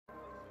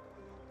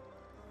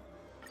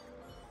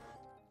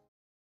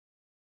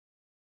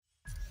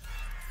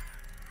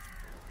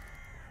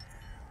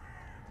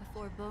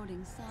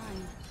foreboding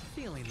sign.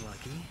 Feeling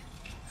lucky.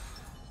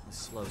 A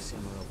slow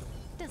simmer over.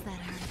 Does that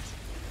hurt?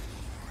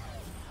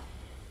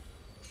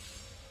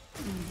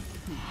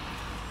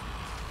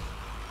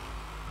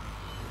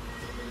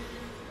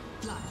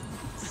 Blood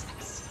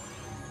sex.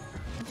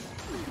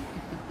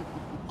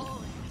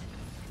 All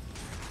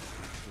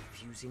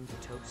Refusing to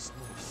toast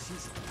more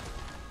season.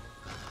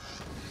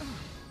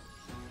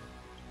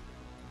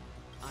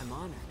 I'm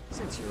honored.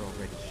 Since you're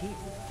already here,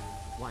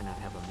 why not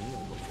have a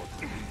meal before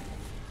coming?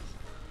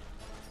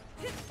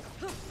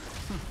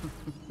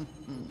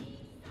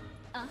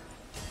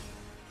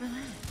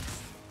 relax.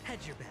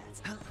 Hedge your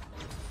bets.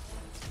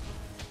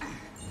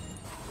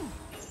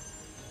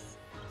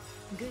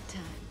 Good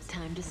times.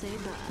 Time to say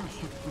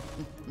bye.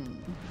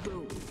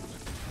 Boom.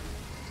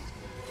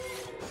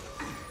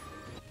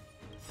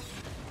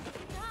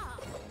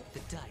 The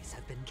dice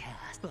have been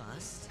cast.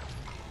 Bust.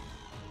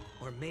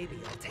 Or maybe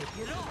I'll take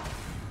it off.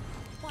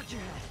 Watch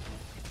your head.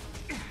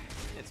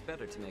 It's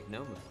better to make no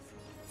move.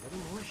 Little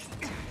more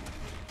shit.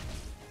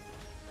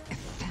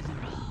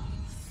 Ephemeral.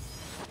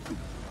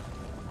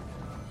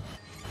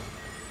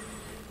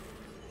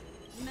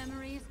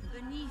 Memories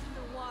beneath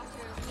the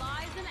waters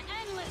lies an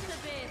endless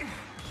abyss.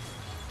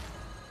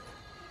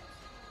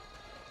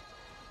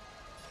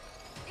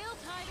 Ill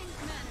tidings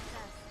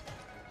manifest.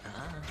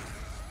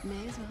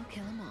 May as well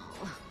kill them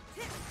all.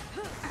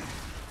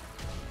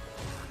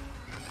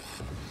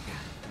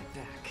 My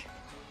back.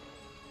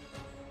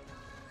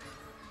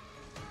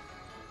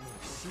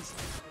 More season.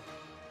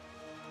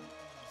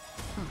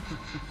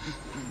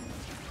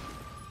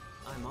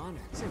 I'm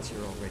honored. Since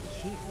you're already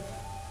here,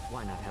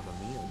 why not have a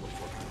meal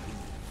before we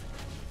leave?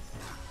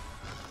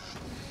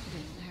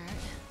 Didn't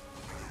hurt.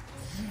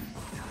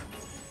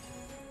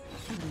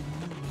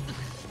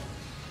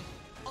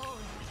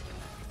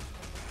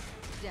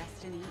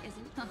 Destiny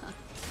isn't.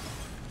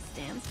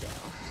 Stand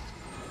still.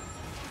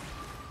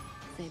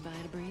 Say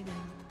bye to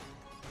breathing.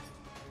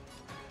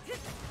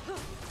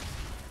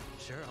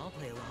 Sure, I'll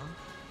play along.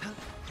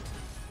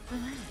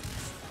 Relax.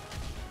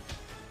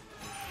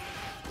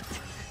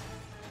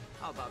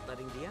 How about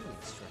letting the enemy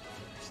strike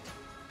first?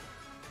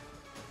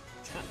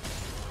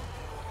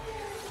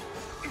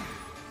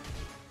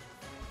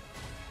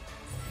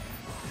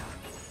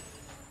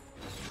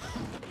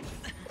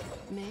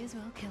 May as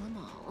well kill them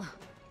all.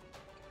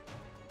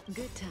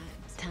 Good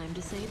times. Time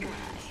to say bye.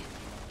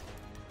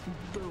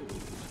 Boom.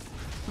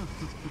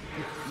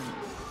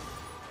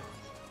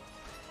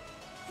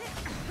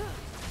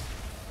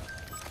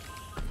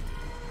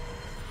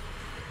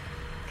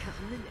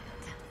 Come the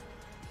net.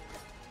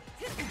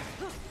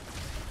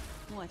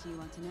 What do you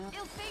want to know?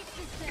 Ill fate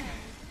descends.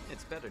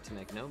 It's better to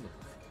make no move.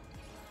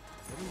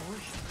 Little more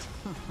shit.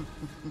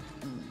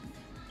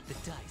 The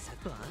dice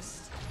have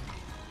bust.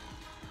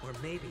 Or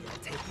maybe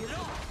I'll take it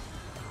off.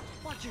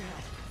 Watch your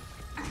head.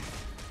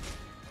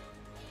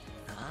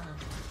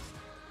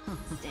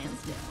 Stand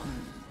still.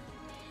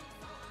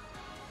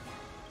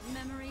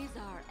 Memories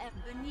are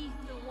beneath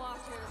the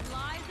waters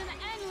lies an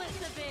endless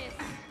abyss.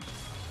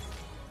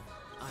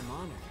 I'm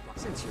honored.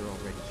 Since you're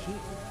already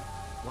here,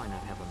 why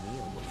not have a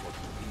meal before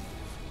we leave?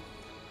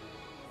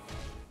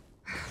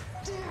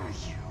 Dare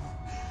you?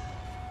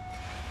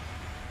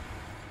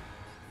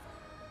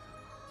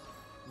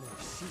 More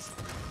season.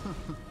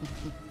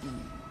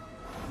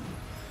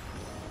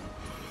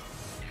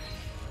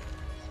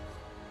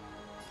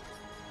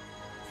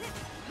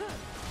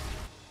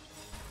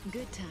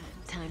 Good time.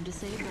 Time to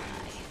say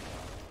bye.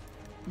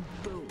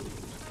 Boom.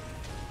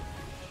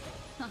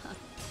 Relax.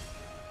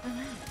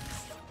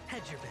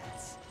 Hedge your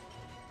bets.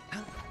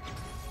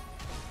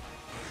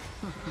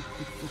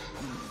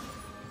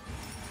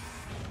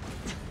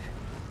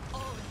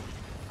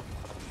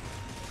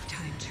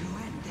 Time to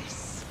end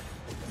this.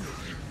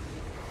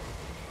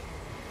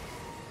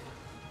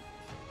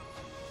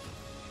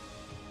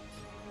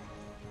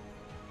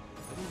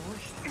 Little more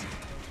shit.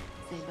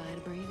 Say bye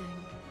to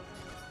breathing.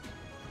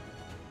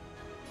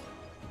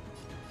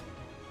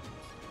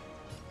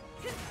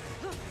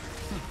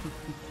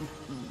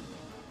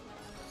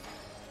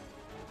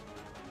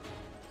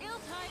 Ill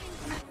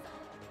tidings.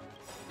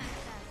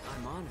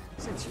 I'm honored.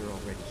 Since you're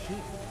already here,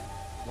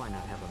 why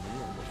not have a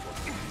meal before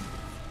we leave?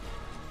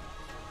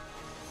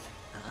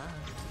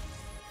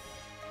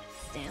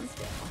 Stand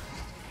still.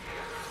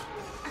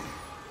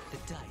 The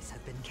dice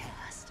have been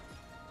cast.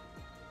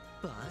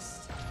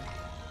 Bust.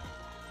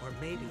 Or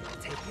maybe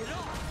I'll take it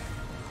off.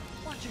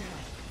 Watch your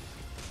head.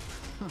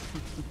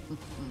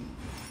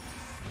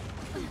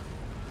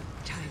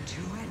 Time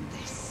to end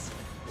this.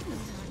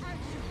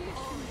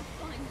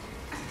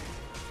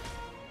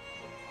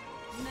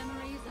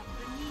 Memories of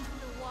beneath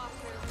the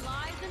waters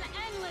lies an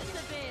endless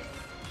abyss.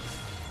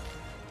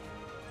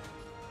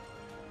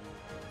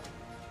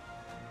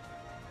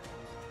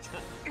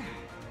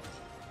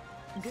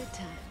 Good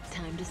times.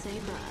 Time to say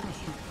bye.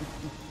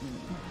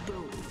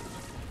 Boom.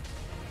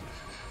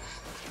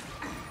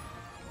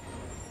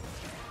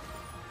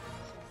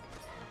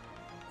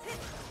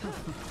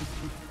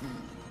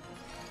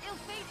 Ill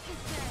fate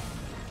descends.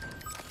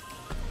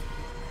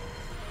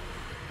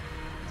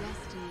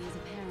 Destiny is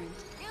apparent.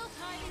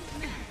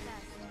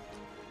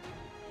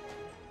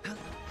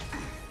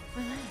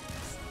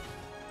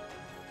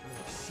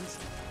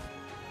 season.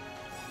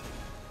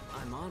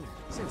 I'm honored.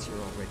 Since you're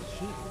already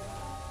here,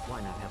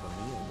 why not have a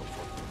meal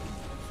before you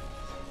leave?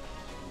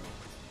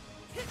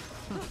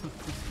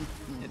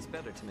 It's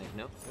better to make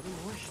no little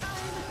more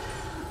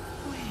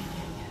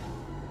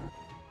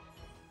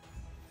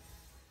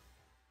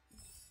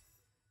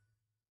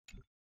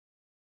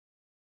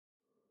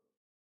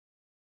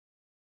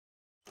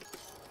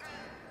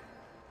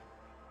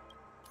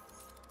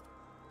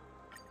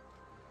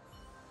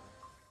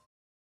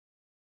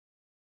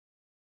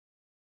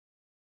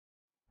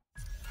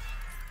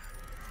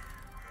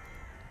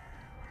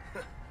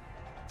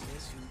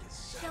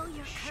Show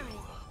your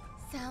courage.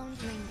 Sound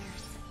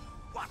lingers.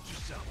 Watch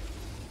yourself.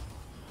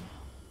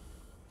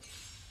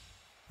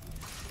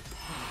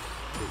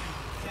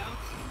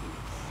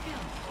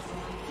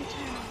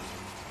 Eternal.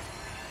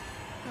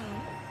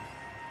 Oh.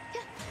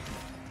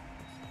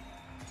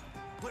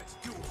 Let's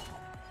do it.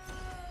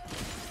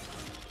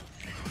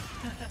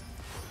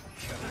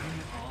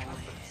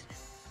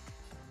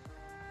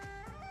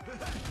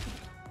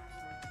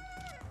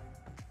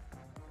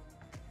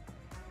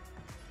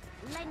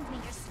 Lend me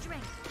your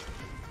strength.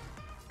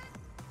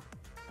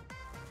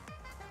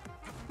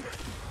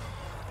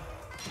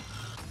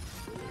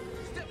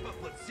 Step up,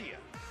 let's see ya.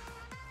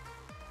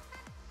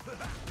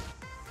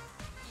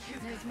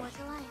 There's more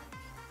to life.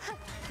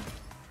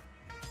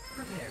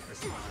 Prepare for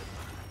Swan.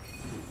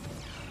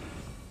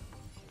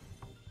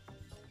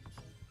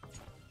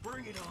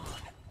 Bring it on.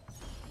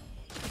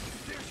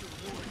 There's your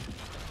reward.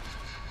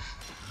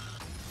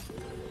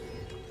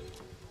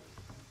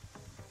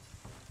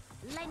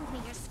 Lend me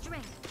your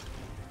strength.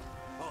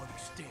 Oh, you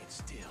stand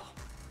still.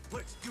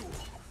 Let's do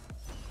it.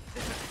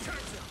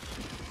 Turns up.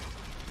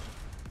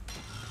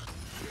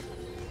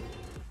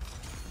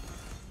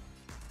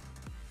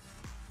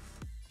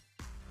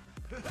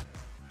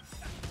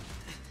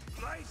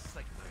 Nice,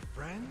 like my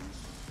friends.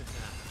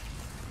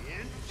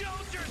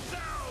 Indulge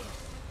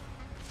yourselves!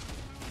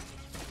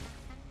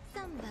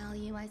 Some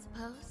value, I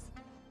suppose.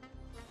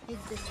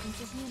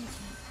 Existence is unity.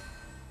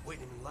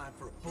 Waiting in line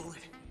for a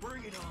bullet?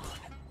 Bring it on.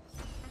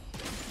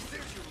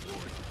 There's your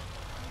reward.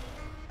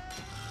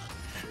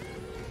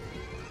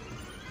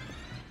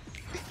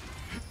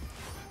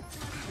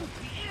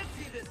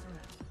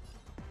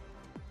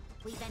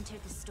 We've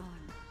entered the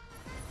storm.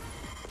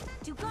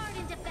 To guard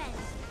and defend!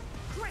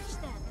 Crush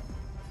them!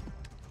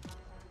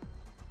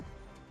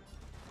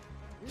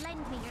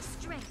 Lend me your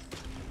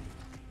strength.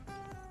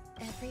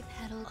 Every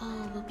petal...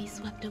 All will be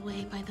swept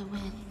away by the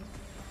wind.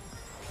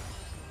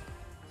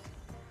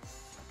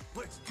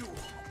 Let's do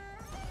it.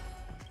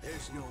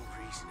 There's no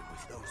reason it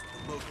was those with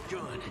the most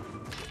gun.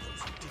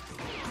 Those who did the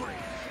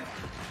great.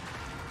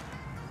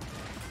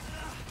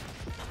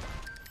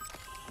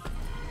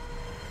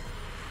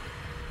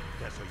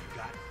 That's all you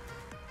got?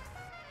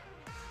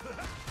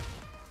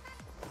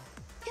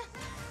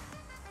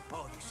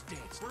 All you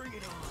stands, bring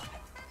it on.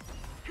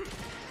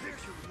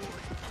 There's your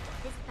reward.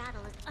 This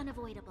battle is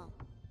unavoidable.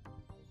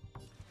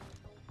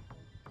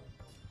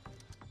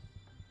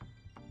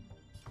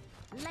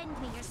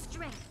 Lend me your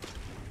strength.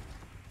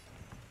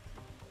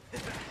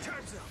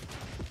 Time's up.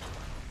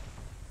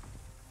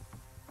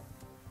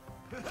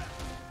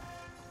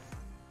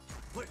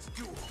 Let's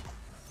do it.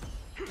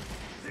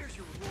 There's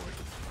your reward.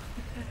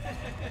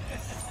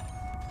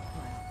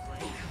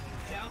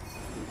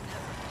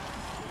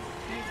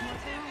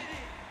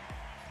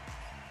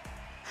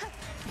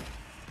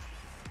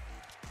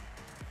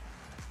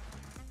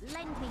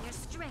 Lend me your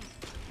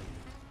strength.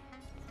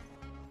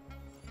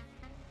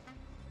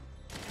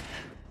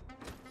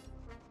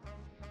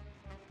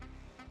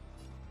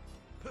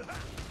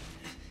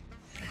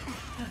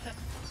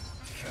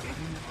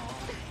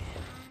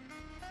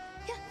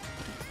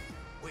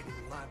 Waiting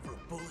in line for a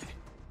bullet?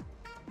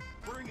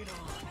 Bring it on.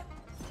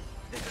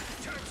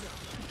 Time's up.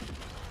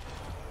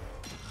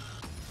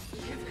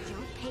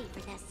 You'll pay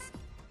for this.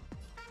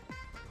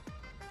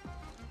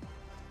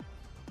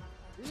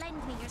 Lend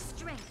me your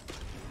strength.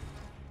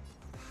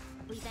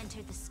 We've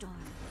entered the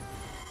storm.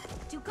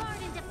 To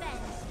guard and defend!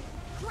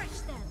 Crush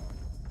them!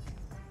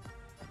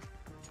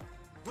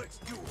 Let's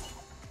do it.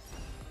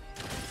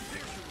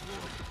 There's your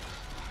reward.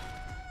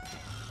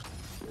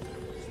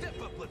 Step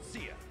up, let's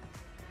see ya.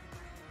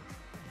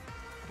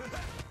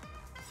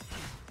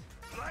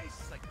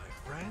 Nice, like my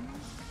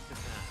friends.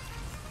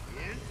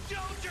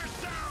 Indulge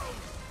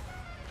yourselves!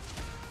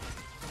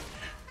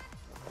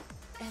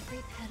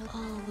 Every petal...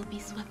 All will be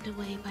swept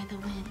away by the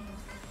wind.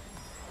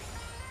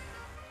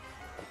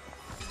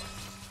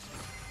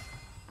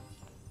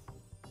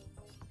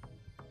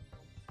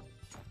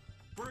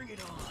 Bring it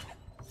on.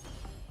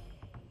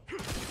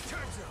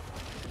 Time's up.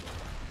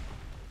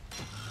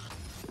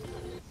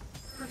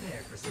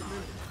 Prepare for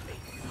Swan.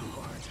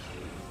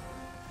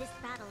 This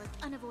battle is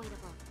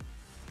unavoidable.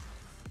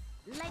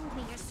 Lend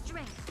me your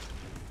strength.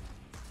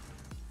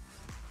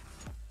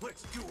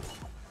 Let's do it.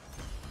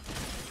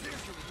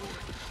 There's your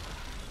reward.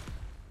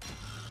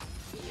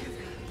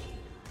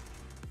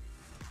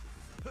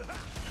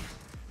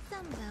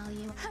 Some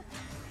value.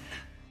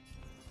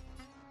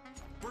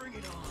 Bring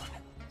it on.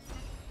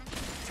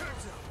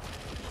 Time's up.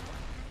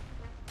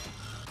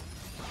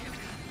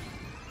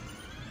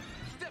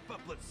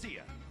 Let's see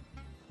ya.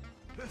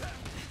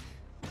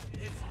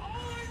 It's all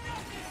or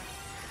nothing!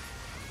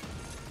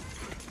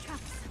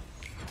 Trust.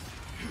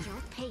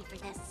 You'll pay for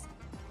this.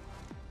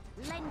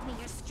 Lend me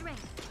your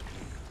strength.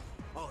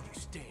 All you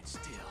stand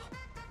still.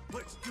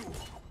 Let's duel.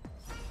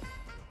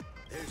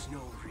 There's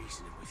no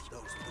reasoning with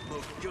those with the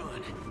loaded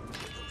gun.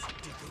 Those who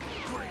dig the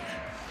grave.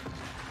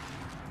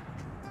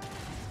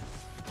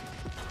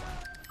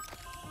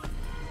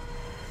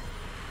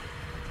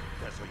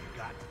 That's all you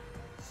got?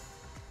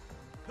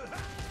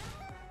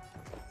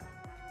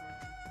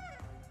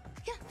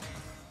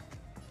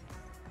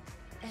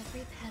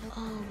 Every petal,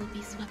 all will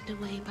be swept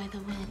away by the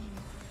wind.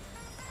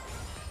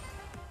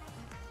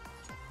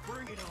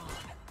 Bring it on.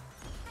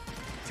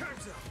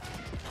 Time's up.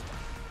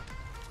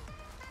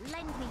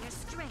 Lend me your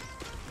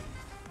strength.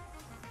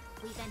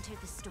 We've entered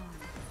the storm.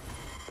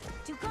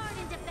 To guard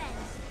and defend.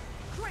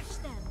 Crush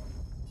them.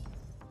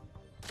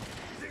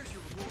 There's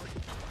your reward.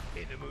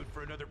 In the mood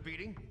for another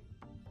beating?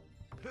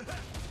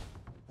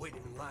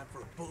 Waiting in line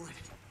for a bullet?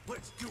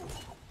 Let's duel.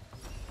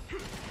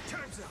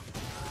 Time's up.